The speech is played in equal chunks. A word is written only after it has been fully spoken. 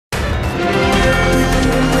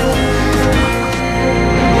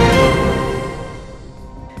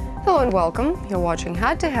and welcome. You're watching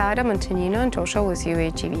Head to Head. I'm Antonina Antosha with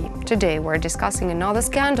UATV. Today we're discussing another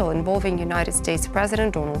scandal involving United States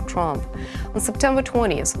President Donald Trump. On September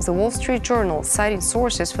 20th, the Wall Street Journal, citing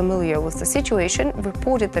sources familiar with the situation,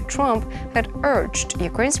 reported that Trump had urged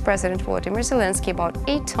Ukraine's President Volodymyr Zelensky about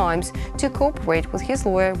 8 times to cooperate with his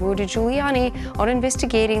lawyer Rudy Giuliani on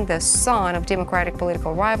investigating the son of Democratic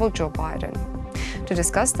political rival Joe Biden. To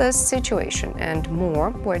discuss this situation and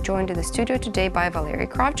more, we're joined in the studio today by Valeriy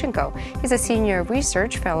Kravchenko. He's a senior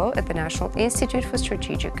research fellow at the National Institute for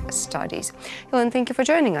Strategic Studies. Helen, thank you for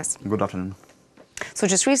joining us. Good afternoon. So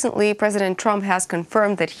just recently, President Trump has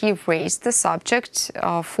confirmed that he raised the subject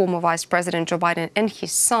of former Vice President Joe Biden and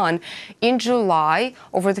his son in July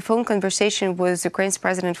over the phone conversation with Ukraine's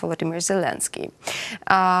President Volodymyr Zelensky.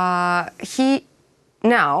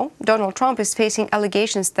 Now, Donald Trump is facing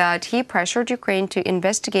allegations that he pressured Ukraine to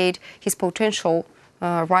investigate his potential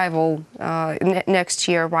next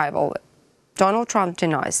year rival. Donald Trump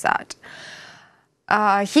denies that.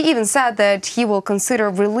 He even said that he will consider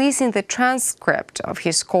releasing the transcript of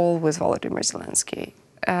his call with Volodymyr Zelensky.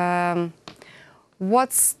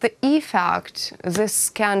 What's the effect this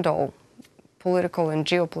scandal, political and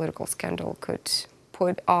geopolitical scandal, could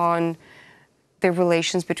put on the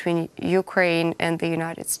relations between Ukraine and the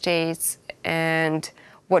United States, and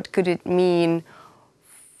what could it mean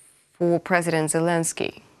for President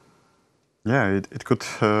Zelensky? Yeah, it could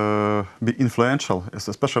be influential,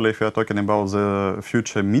 especially if you are talking about the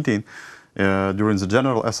future meeting during the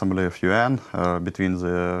General Assembly of UN between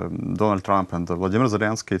Donald Trump and Volodymyr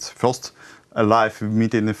Zelensky. It's first a live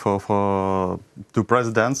meeting for two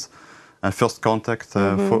presidents. First contact,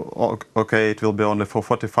 it will be only for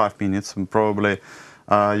 45 minutes. And probably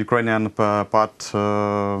Ukrainian part,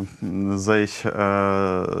 they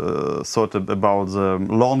thought about the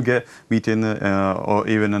longer meeting or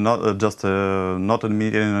even not just not a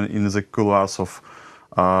meeting in the couloirs of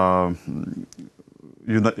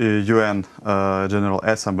UN General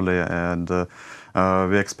Assembly, and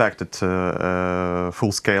we expected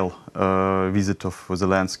full-scale visit of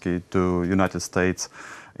Zelensky to United States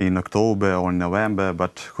in October or November,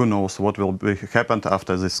 but who knows what will happen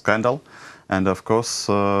after this scandal. And of course,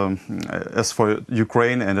 as for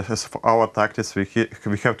Ukraine and as for our tactics, we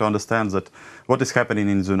have to understand that what is happening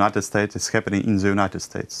in the United States is happening in the United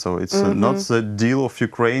States. So it's not the deal of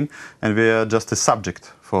Ukraine, and we are just a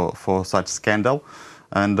subject for such scandal.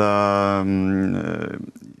 And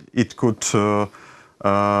it could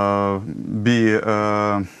be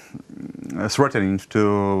threatening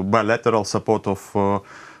to bilateral support of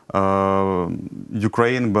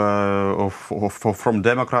Ukraine from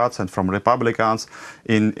Democrats and from Republicans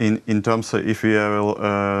in terms of if we will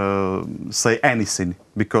say anything,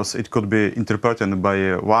 because it could be interpreted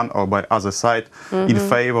by one or by other side in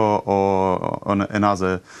favor or on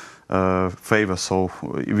another favor. So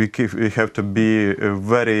we have to be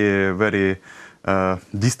very, very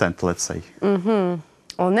distant, let's say.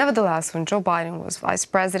 Well, nevertheless, when Joe Biden was vice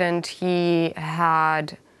president, he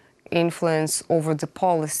had influence over the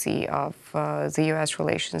policy of the U.S.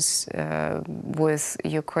 relations with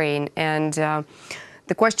Ukraine. And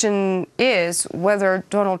the question is whether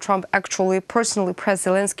Donald Trump actually personally pressed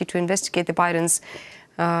Zelensky to investigate the Bidens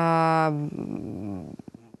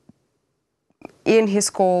in his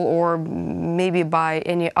call, or maybe by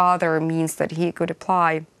any other means that he could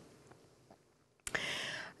apply.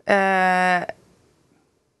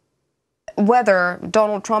 Whether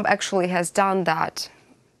Donald Trump actually has done that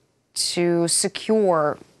to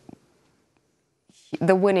secure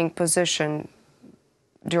the winning position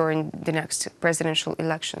during the next presidential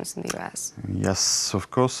elections in the U.S. Yes, of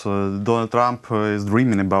course. Donald Trump is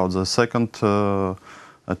dreaming about the second term,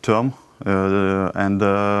 and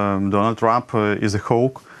Donald Trump is a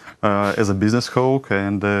hawk, is a business hawk,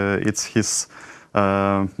 and it's his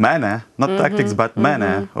manner, not tactics, but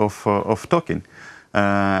manner of talking.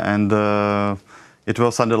 And it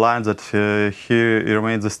was underlined that he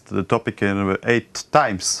remains the topic 8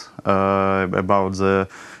 times about the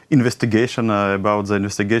investigation,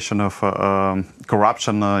 of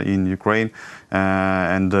corruption in Ukraine,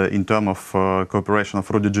 and in terms of cooperation of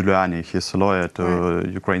Rudy Giuliani, his lawyer to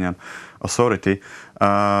Ukrainian authority.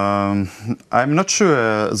 I'm not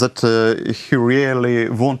sure that he really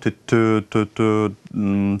wanted to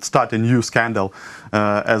start a new scandal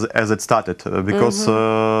as it started, because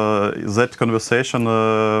that conversation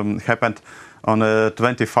happened on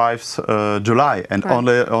 25th July, and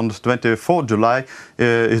only on 24th July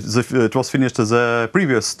it was finished the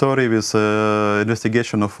previous story with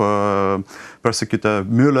investigation of prosecutor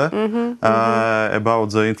Mueller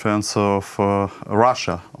about the influence of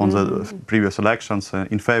Russia on the previous elections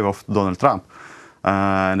in favor of Donald Trump.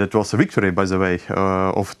 and it was a victory, by the way,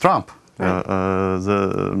 of Trump.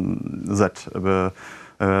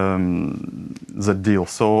 That deal.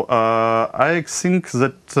 So I think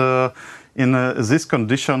that in these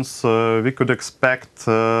conditions we could expect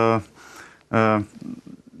the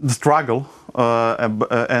struggle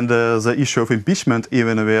and the issue of impeachment,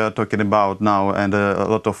 even we are talking about now, and a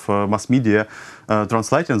lot of mass media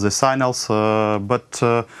translating the signals, but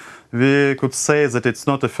we could say that it's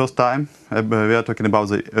not the first time we are talking about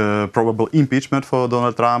the probable impeachment for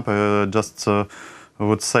Donald Trump. I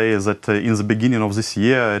would say that in the beginning of this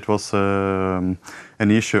year it was an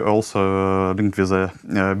issue also linked with the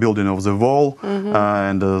building of the wall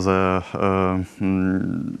and the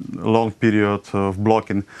long period of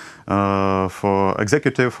blocking for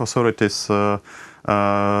executive authorities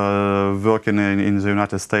working in the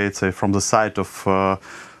United States from the side of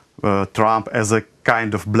Trump as a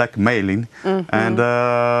kind of blackmailing. And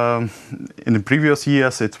in the previous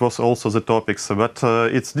years it was also the topics, but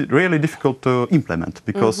it's really difficult to implement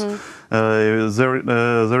because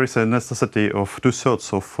there is a necessity of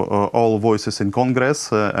 2/3 of all voices in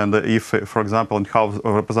Congress, and if, for example, in House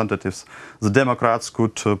of Representatives the Democrats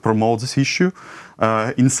could promote this issue,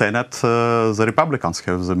 in Senate the Republicans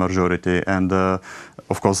have the majority, and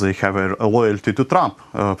of course they have a loyalty to Trump,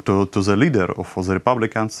 to the leader of the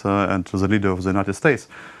Republicans and to the leader of the United States.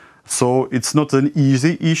 So it's not an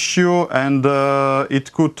easy issue, and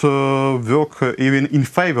it could work even in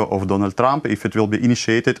favor of Donald Trump if it will be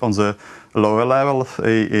initiated on the lower level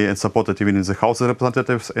and supported even in the House of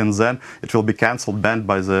Representatives, and then it will be cancelled, banned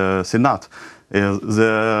by the Senate.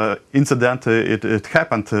 The incident, it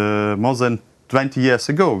happened more than 20 years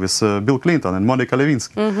ago with Bill Clinton and Monica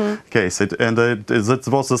Lewinsky case. That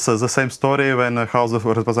was the same story when the House of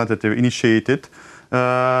Representatives initiated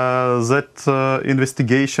that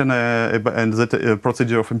investigation and that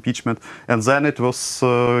procedure of impeachment, and then it was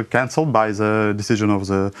cancelled by the decision of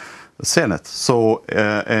the Senate. So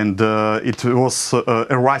it was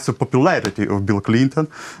a rise of popularity of Bill Clinton,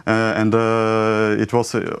 and it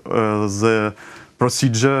was the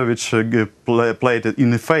procedure which played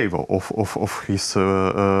in favor of his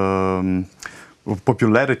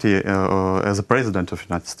popularity as a president of the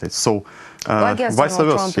United States. So, well, I guess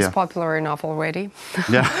Donald Trump is popular enough already,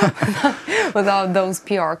 without those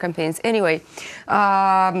PR campaigns. Anyway,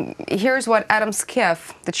 here's what Adam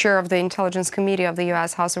Schiff, the chair of the Intelligence Committee of the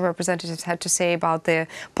U.S. House of Representatives, had to say about the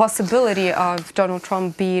possibility of Donald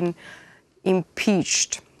Trump being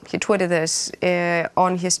impeached. He tweeted this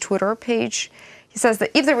on his Twitter page. He says that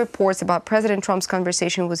if the reports about President Trump's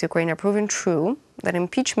conversation with Ukraine are proven true, that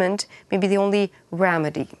impeachment may be the only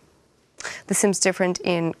remedy. This seems different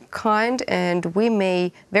in kind, and we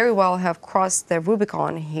may very well have crossed the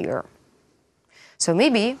Rubicon here. So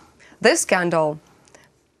maybe this scandal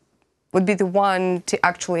would be the one to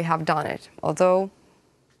actually have done it, although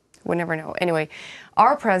we never know. Anyway,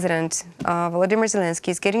 our president, Volodymyr Zelensky,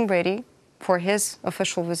 is getting ready for his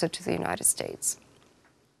official visit to the United States.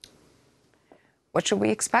 What should we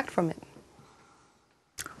expect from it?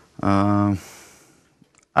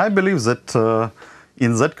 I believe that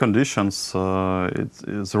in that conditions, it's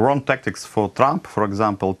the wrong tactics for Trump, for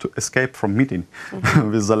example, to escape from meeting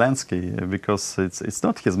with Zelensky, because it's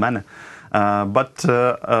not his manner. But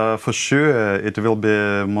for sure, it will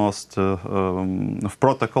be most of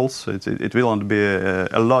protocols. It will not be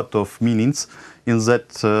a lot of meanings in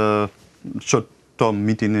that short-term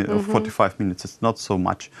meeting of 45 minutes. It's not so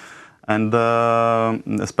much. And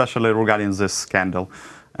especially regarding this scandal.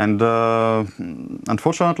 And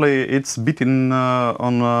unfortunately, it's beating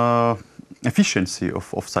on efficiency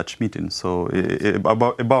of such meetings. So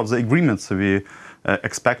about the agreements we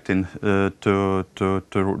expecting to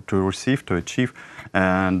receive, to achieve.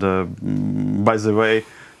 And by the way,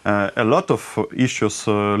 a lot of issues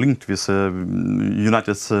linked with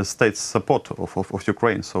United States support of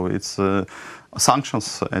Ukraine. So it's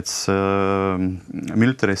sanctions, it's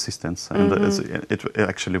military assistance, and it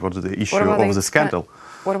actually was the issue of the scandal.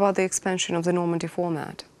 What about the expansion of the Normandy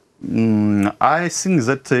format? I think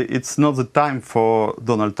that it's not the time for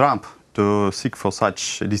Donald Trump to seek for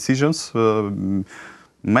such decisions.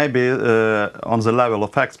 Maybe on the level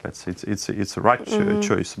of experts, it's a right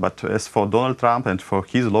choice. But as for Donald Trump and for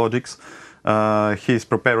his logics, he is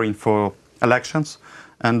preparing for elections,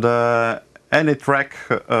 and any track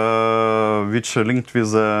which linked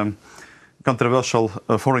with controversial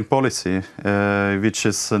foreign policy, which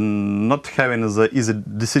is not having the easy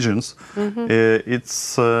decisions,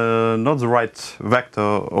 it's not the right vector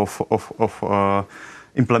of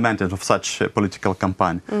implementing of such a political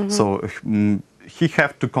campaign. So he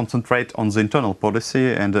have to concentrate on the internal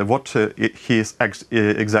policy and what he is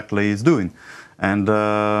exactly is doing. And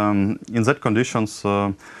in that conditions,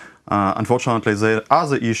 unfortunately, the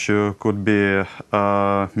other issue could be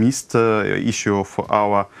missed issue of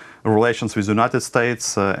our relations with the United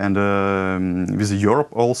States and with Europe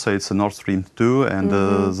also. It's Nord Stream 2 and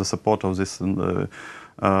the support of this Nord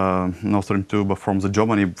Stream 2 but from the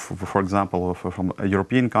Germany, for example, from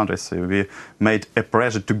European countries. We made a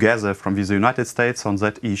pressure together from with the United States on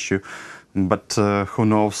that issue. But who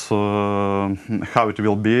knows how it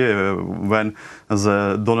will be when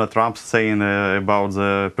the Donald Trump saying about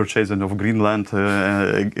the purchasing of Greenland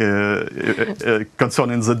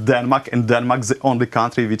concerning the Denmark, and Denmark the only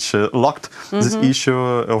country which locked this issue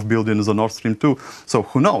of building the Nord Stream 2. So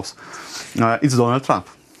who knows? It's Donald Trump.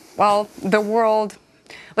 Well, the world,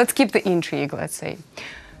 let's keep the intrigue, let's say.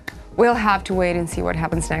 We'll have to wait and see what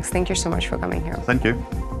happens next. Thank you so much for coming here. Thank you.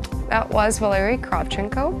 That was Valeriy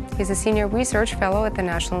Kravchenko. He's a senior research fellow at the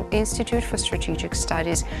National Institute for Strategic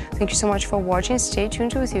Studies. Thank you so much for watching. Stay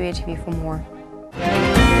tuned with UATV for more.